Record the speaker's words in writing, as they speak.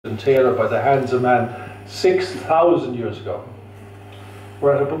and tailored by the hands of man 6,000 years ago.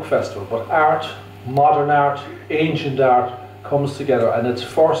 We're at a book festival, but art, modern art, ancient art comes together, and it's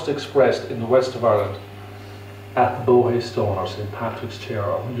first expressed in the west of Ireland at the Bohe Stone, or St. Patrick's Chair.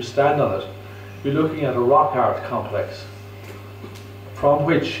 When you stand on it, you're looking at a rock art complex from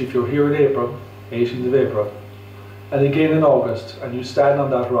which, if you're here in April, 18th of April, and again in August, and you stand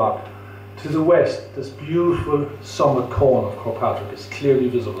on that rock, to the west, this beautiful summit cone of Croagh Patrick is clearly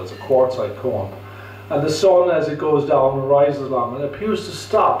visible. It's a quartzite cone. And the sun, as it goes down, rises along and appears to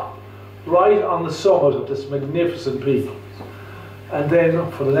stop right on the summit of this magnificent peak. And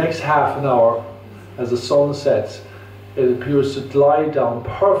then, for the next half an hour, as the sun sets, it appears to glide down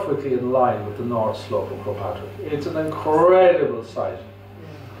perfectly in line with the north slope of Croagh Patrick. It's an incredible sight.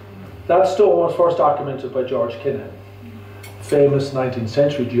 That stone was first documented by George Kinnahan, famous 19th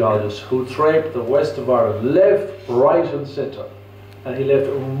century geologist who traipsed the west of Ireland, left, right and centre, and he left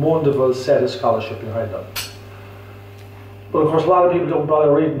a wonderful set of scholarship behind him. But of course a lot of people don't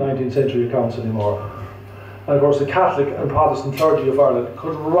bother reading 19th century accounts anymore. And of course the Catholic and Protestant clergy of Ireland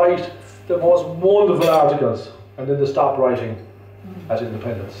could write the most wonderful articles and then they stopped writing at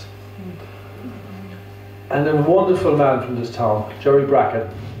independence. And a wonderful man from this town, Jerry Bracken,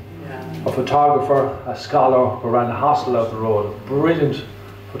 a photographer, a scholar who ran a hostel out the road, a brilliant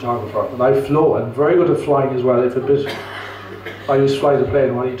photographer. And I flew, and very good at flying as well. If a bit, I used to fly the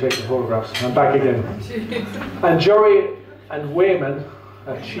plane while you take the photographs, and back again. And Jerry and Wayman,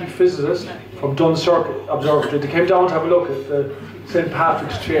 a chief physicist from Dunsirk Observatory, they came down to have a look at the St.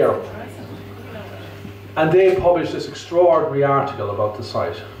 Patrick's Chair. And they published this extraordinary article about the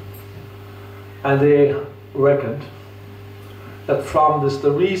site. And they reckoned that from this, the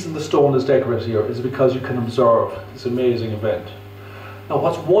reason the stone is decorated here is because you can observe this amazing event. Now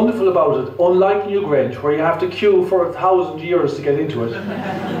what's wonderful about it, unlike Newgrange where you have to queue for 1,000 years to get into it,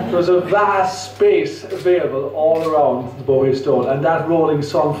 there's a vast space available all around the Bohe Stone, and that rolling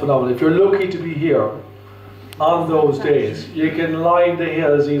sun phenomenon, if you're lucky to be here on those days, you can line the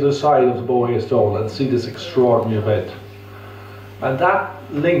hills either side of the Bohe Stone and see this extraordinary event. And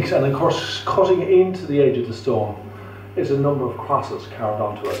that links, and of course cutting into the edge of the stone, is a number of crosses carved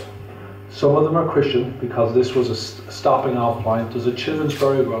onto it. Some of them are Christian because this was a stopping off point. There's a children's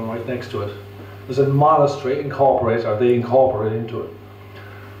burial ground right next to it. There's a monastery incorporated, or they incorporated into it.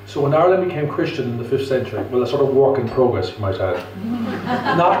 So when Ireland became Christian in the 5th century, well, a sort of work in progress, you might add.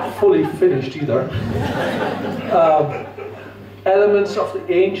 Not fully finished either. Elements of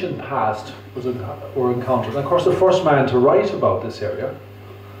the ancient past were encountered. And of course the first man to write about this area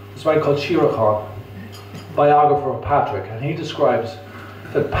was a man called Croagh, biographer of Patrick, and he describes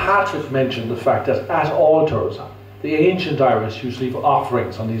that Patrick mentioned the fact that at altars, the ancient Irish used to leave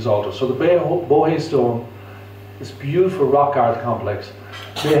offerings on these altars. So the Bohe Stone, this beautiful rock art complex,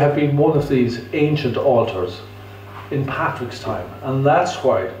 may have been one of these ancient altars in Patrick's time, and that's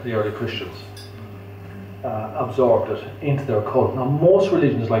why the early Christians absorbed it into their cult. Now most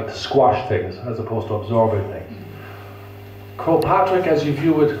religions like to squash things as opposed to absorbing things. Croagh Patrick, as you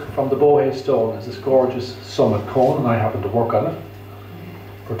view it from the Bohe Stone, is this gorgeous summit cone, and I happen to work on it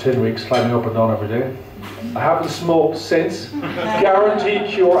for 10 weeks, climbing up and down every day. I haven't smoked since,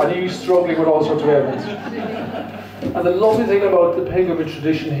 guaranteed cure, and he's struggling with all sorts of ailments. And the lovely thing about the pilgrimage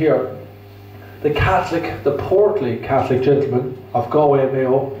tradition here, the Catholic, the portly Catholic gentlemen of Galway,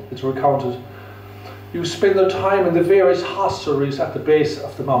 Mayo, it's recounted, you spend their time in the various hostelries at the base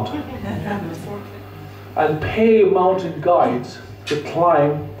of the mountain and pay mountain guides to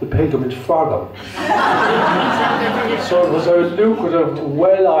climb the pilgrimage for them. So it was a lucrative,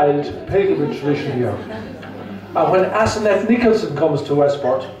 well-oiled pilgrimage tradition here. And when Asenath Nicholson comes to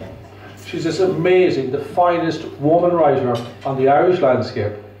Westport, she's this amazing, the finest woman writer on the Irish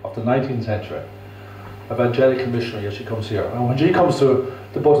landscape of the 19th century. Evangelical missionary, as she comes here. And when she comes to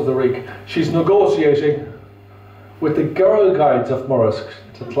the butt of the rig, she's negotiating with the girl guides of Murrisk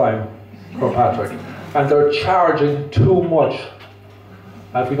to climb Croagh Patrick. And they're charging too much.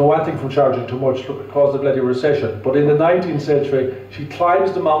 And if we know one thing from charging too much, look, it caused a bloody recession. But in the 19th century, she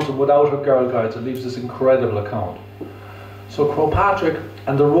climbs the mountain without her girl guides and leaves this incredible account. So Croagh Patrick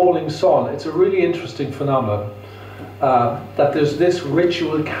and the rolling sun, it's a really interesting phenomenon that there's this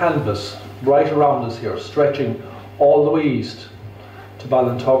ritual canvas right around us here, stretching all the way east to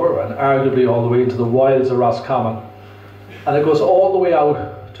Ballintubber and arguably all the way into the wilds of Roscommon. And it goes all the way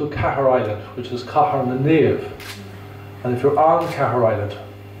out to Cahir Island, which is Cahir na Neve. And if you're on Cahir Island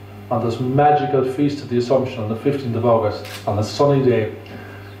on this magical feast of the Assumption on the 15th of August, on a sunny day,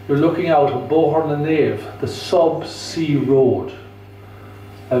 you're looking out at Boher na Neve, the sub-sea road,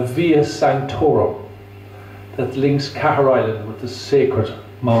 a via sanctorum that links Cahir Island with the sacred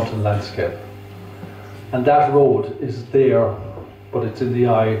mountain landscape. And that road is there, but it's in the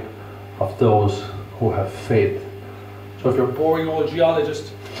eye of those who have faith. So if you're a boring old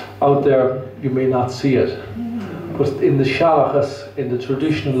geologist out there, you may not see it. But in the Shalachas, in the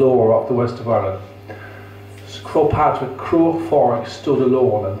traditional lore of the west of Ireland, Croagh Patrick, Croagh Patrick stood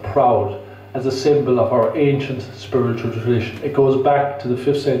alone and proud as a symbol of our ancient spiritual tradition. It goes back to the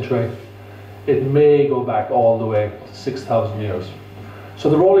 5th century. It may go back all the way to 6,000 years. So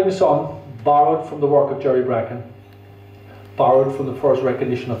the Rolling Sun, borrowed from the work of Jerry Bracken, borrowed from the first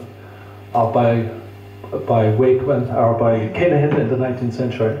recognition of by Wakeman or by Kinahan in the 19th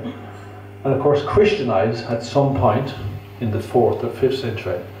century, and of course Christianized at some point in the 4th or 5th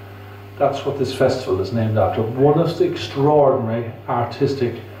century. That's what this festival is named after. One of the extraordinary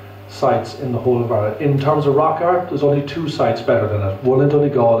artistic sites in the whole of Ireland. In terms of rock art, there's only 2 sites better than it. One in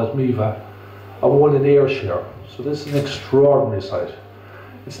Donegal at Miva, and one in Ayrshire. So this is an extraordinary site.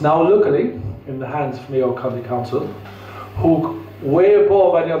 It's now luckily in the hands of Mayo County Council, who, way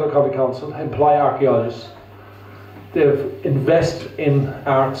above any other county council, employ archaeologists. They've invested in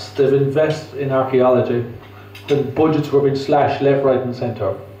arts, they've invested in archaeology, when budgets were being slashed left, right and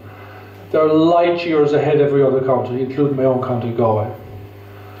centre. They're light years ahead of every other county, including my own county, Galway.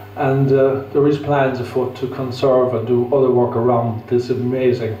 And there is plans afoot to conserve and do other work around this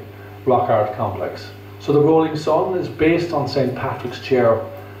amazing rock art complex. So the Rolling Sun is based on St. Patrick's Chair,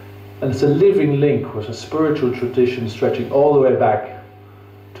 and it's a living link with a spiritual tradition stretching all the way back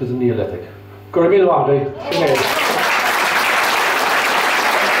to the Neolithic. Go raibh míle maith, Sinead.